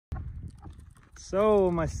So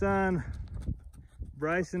my son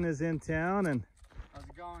Bryson is in town, and how's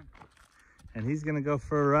it going? And he's gonna go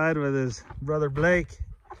for a ride with his brother Blake.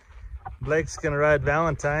 Blake's gonna ride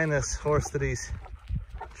Valentine, this horse that he's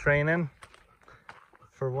training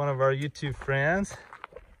for one of our YouTube friends.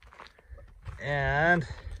 And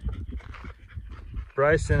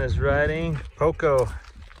Bryson is riding POCO,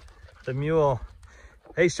 the mule.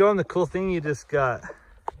 Hey, show him the cool thing you just got.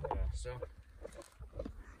 Yeah, so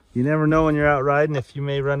you never know when you're out riding if you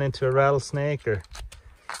may run into a rattlesnake or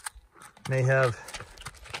may have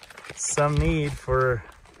some need for.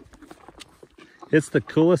 It's the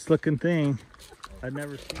coolest looking thing I've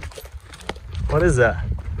never seen. What is that?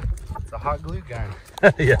 It's a hot glue gun.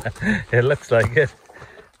 Yeah, it looks like it.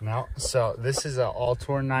 No, so this is an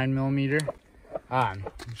all-tour 9mm.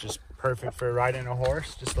 Just perfect for riding a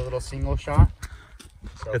horse. Just a little single shot.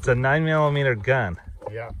 So it's a 9mm gun.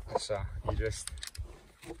 Yeah, so you just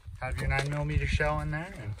have your 9mm shell in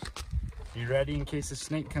there and be ready in case a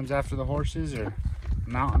snake comes after the horses or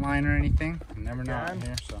mountain lion or anything. You never know out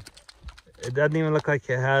here, so. It doesn't even look like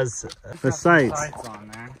it has the sights. sights On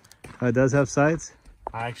there. Oh, it does have sights?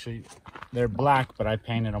 They're black, but I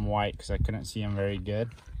painted them white because I couldn't see them very good.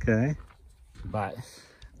 Okay. But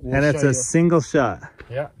and it's a single shot.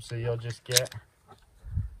 Yeah, so you'll just get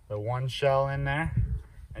the one shell in there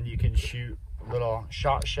and you can shoot a little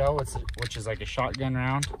shot shell, which is like a shotgun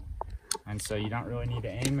round. And so you don't really need to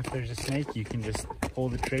aim if there's a snake. You can just pull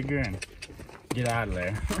the trigger and get out of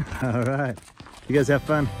there. All right. You guys have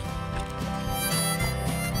fun.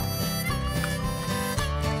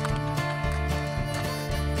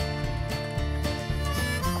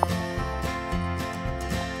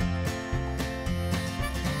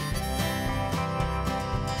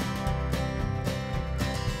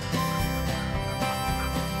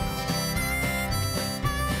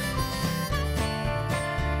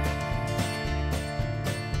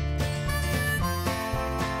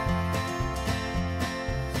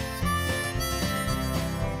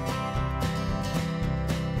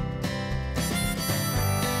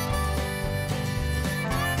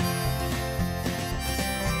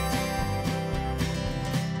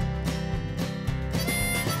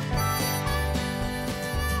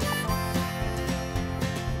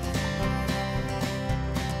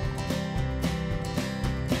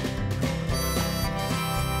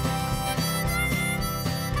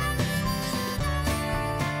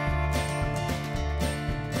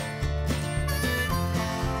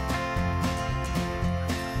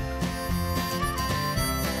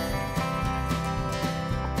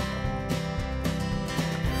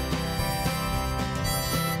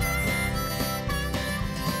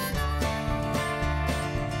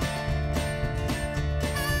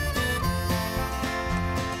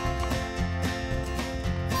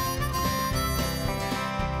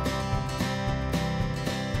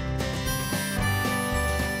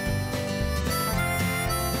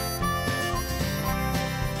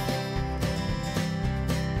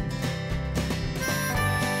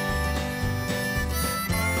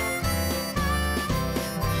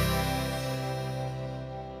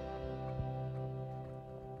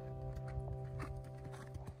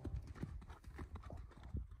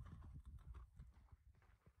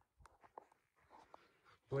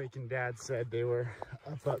 Blake and Dad said they were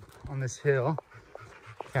up on this hill,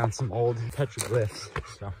 found some old petroglyphs,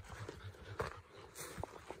 so.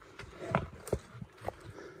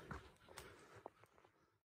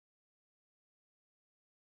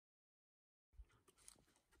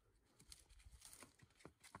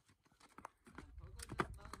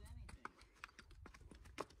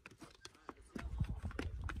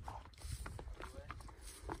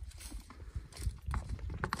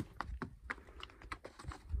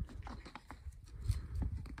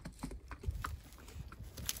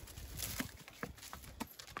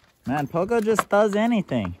 Man, POCO just does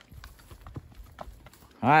anything.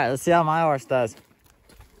 All right, let's see how my horse does.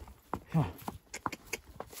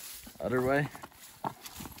 Other way.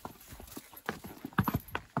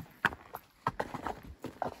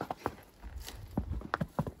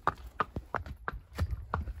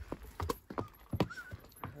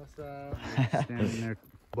 Standing there.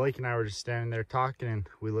 Blake and I were just standing there talking, and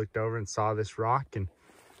we looked over and saw this rock, and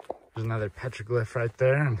there's another petroglyph right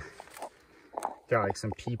there, and got like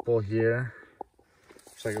some people here.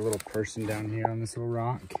 There's like a little person down here on this little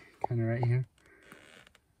rock, kind of right here.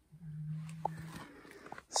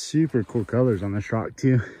 Super cool colors on this rock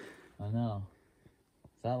too. I know.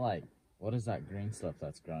 Is that like, what is that green stuff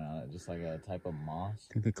that's growing on it? Just like a type of moss?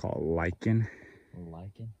 I think they call it lichen.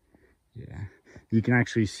 Lichen? Yeah. You can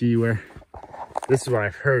actually see where, this is what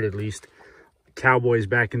I've heard at least, cowboys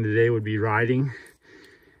back in the day would be riding.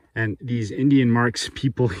 And these Indian marks,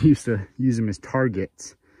 people used to use them as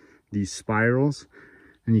targets, these spirals.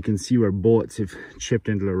 And you can see where bullets have chipped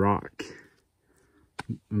into the rock.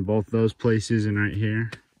 In both those places and right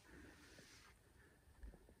here.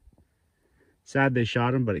 Sad they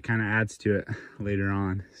shot him, but it kind of adds to it later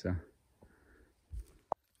on, so.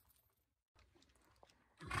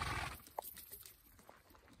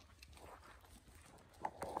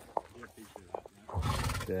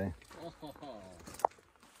 Okay.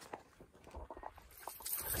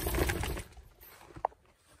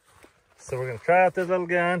 So we're gonna try out this little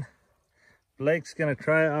gun. Blake's gonna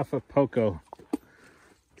try it off of POCO.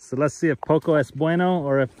 So let's see if POCO es bueno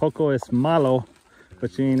or if POCO es malo.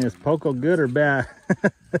 Which means, is POCO good or bad?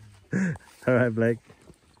 All right, Blake.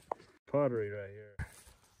 Pottery right here.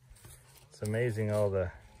 It's amazing all the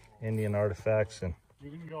Indian artifacts and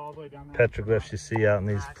petroglyphs you see out in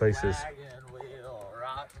these places.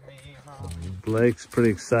 Blake's pretty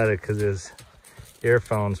excited because his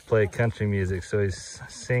earphones play country music, so he's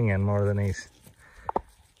singing more than he's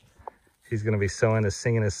gonna be so into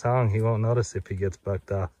singing his song he won't notice if he gets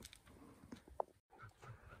bucked off.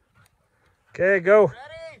 Okay, go. Ready?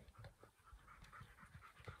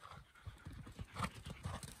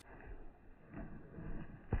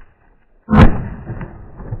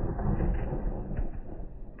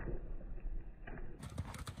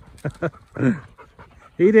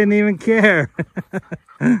 He didn't even care.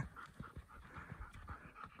 That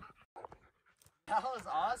was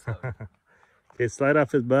awesome. Okay, slide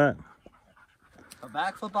off his butt. A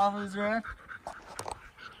backflip off of his rear.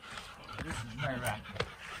 This is very bad.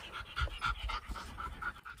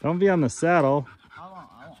 Don't be on the saddle. I won't.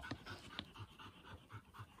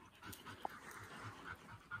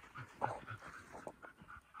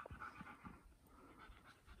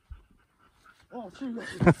 Oh, shoot.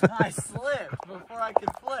 I slipped before I could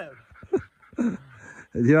flip. Do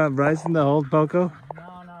you want Bryson to hold POCO?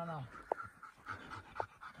 No.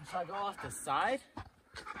 Should I go off the side?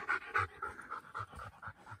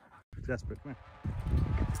 Jasper, come here.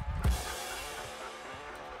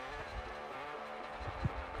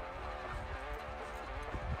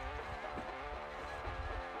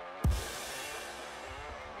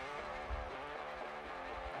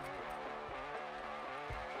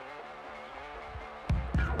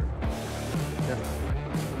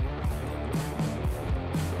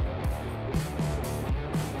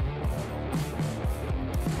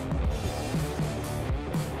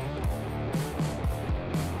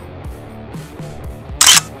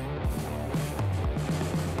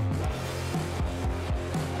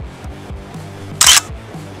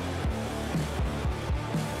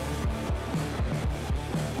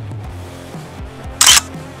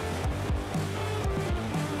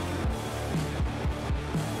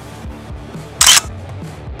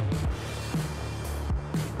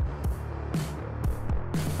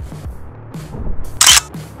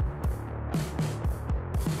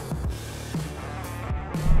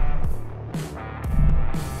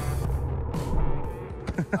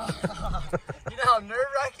 You know how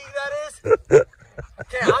nerve-wracking that is?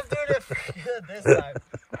 Okay, I'm doing it for good this time.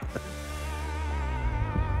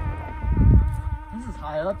 This is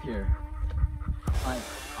high up here. Like,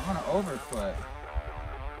 I'm gonna overflip.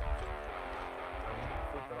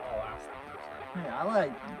 Hey, I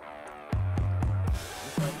like...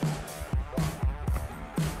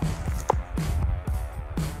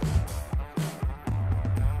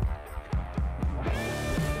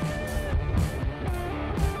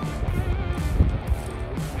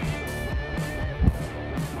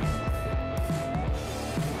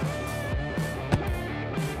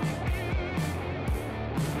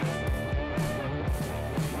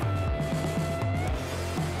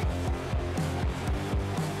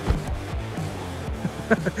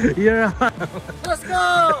 You're on. Let's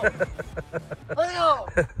go! Let's go!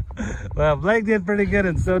 Well, Blake did pretty good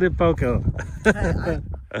and so did POCO. Hey,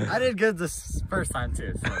 I did good this first time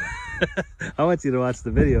too. So. I want you to watch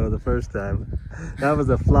the video the first time. That was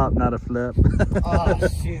a flop, not a flip. Oh,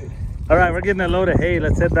 shoot. All right, we're getting a load of hay.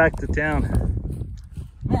 Let's head back to town.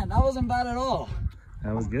 Man, that wasn't bad at all.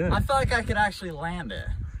 That was good. I felt like I could actually land it.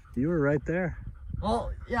 You were right there.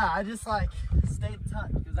 Well, yeah, I just like stayed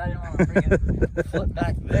tucked because I didn't want to freaking flip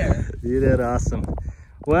back there. You did awesome.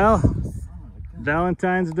 Well,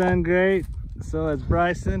 Valentine's done great. So has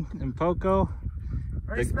Bryson and POCO.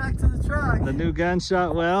 Race back to the truck. The new gun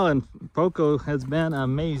shot well, and POCO has been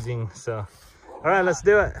amazing. So, all right, let's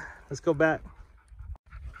do it. Let's go back.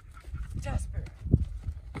 Jasper.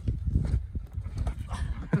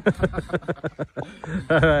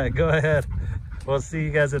 All right, go ahead. We'll see you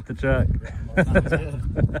guys at the truck.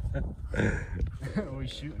 Are we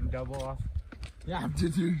shooting double off? Yeah,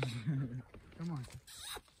 dude. Come on.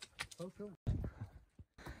 POCO.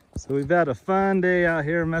 So we've had a fun day out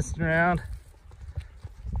here messing around.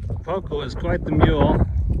 POCO is quite the mule.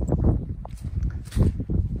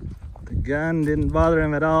 The gun didn't bother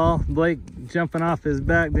him at all. Blake jumping off his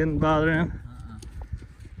back didn't bother him.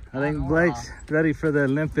 I think Blake's ready for the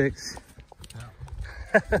Olympics.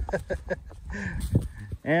 Yeah.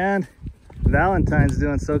 And Valentine's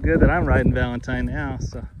doing so good that I'm riding Valentine now,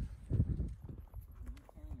 so.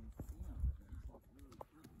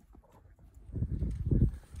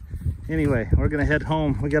 Anyway, we're gonna head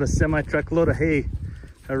home. We got a semi-truck load of hay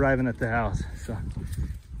arriving at the house, so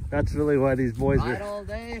that's really why these boys Ride are. all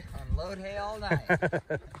day, unload hay all night.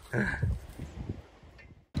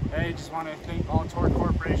 Hey, just want to thank All Torque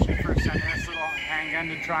Corporation for sending us a little handgun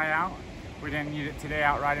to try out. We didn't need it today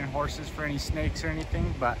out riding horses for any snakes or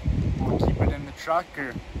anything, but we'll keep it in the truck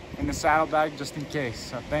or in the saddlebag just in case.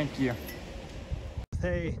 So thank you.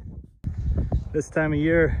 Hay. This time of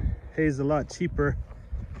year, hay's a lot cheaper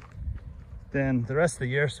than the rest of the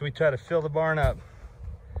year, so we try to fill the barn up.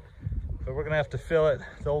 But we're gonna have to fill it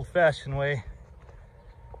the old-fashioned way,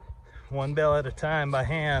 one bale at a time by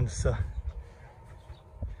hand. So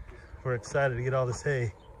we're excited to get all this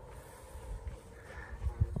hay.